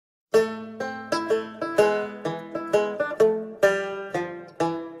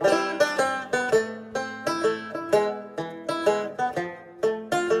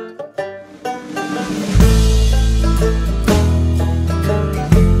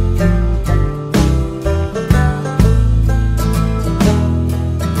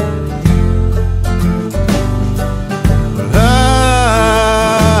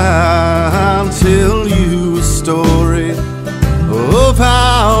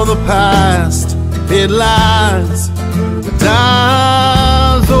the past, it lies, it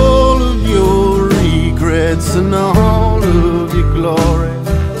dies, all of your regrets and all of your glory.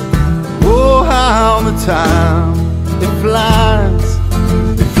 Oh, how the time, it flies,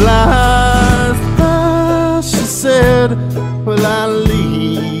 it flies by. She said, well, I'll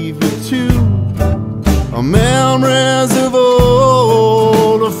leave it to memories of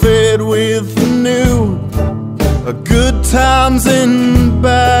old are fade with the new. Good times and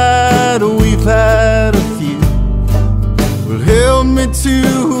bad, we've had a few. Well, help me to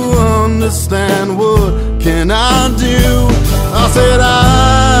understand, what can I do? I said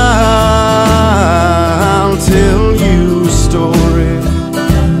I'll tell you a story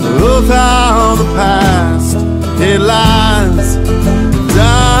of how the past, it lies,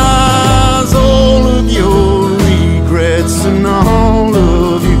 dies, all of your regrets and all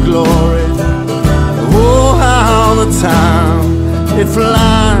of your glory. Oh, how the time, it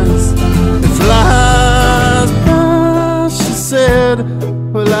flies by. She said,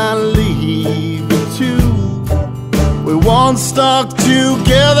 well, I'll leave you too. We once stuck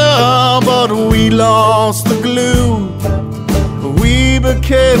together, but we lost the glue. We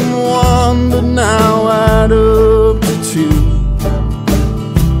became one, but now add up to two.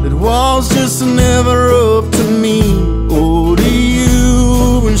 It was just never up to me or to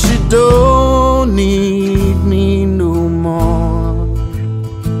you, and she don't need me no more.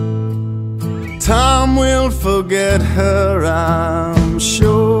 Time will forget her, I'm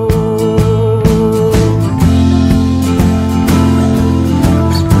sure.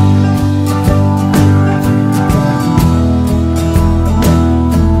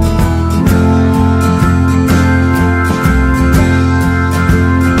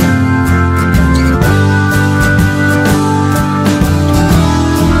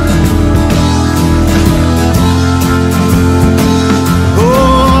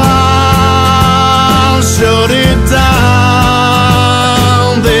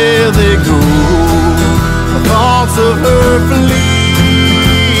 Of her fleeting,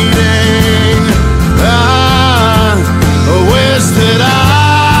 I wish that I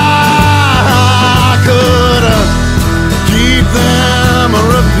could keep them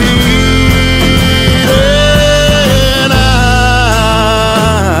repeating.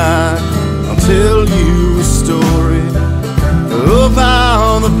 I'll tell you a story of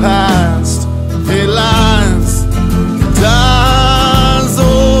how the past, it lies, dies,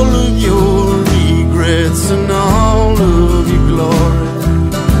 all of your regrets and all of your glory.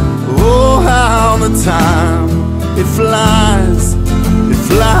 Oh, how the time, it flies,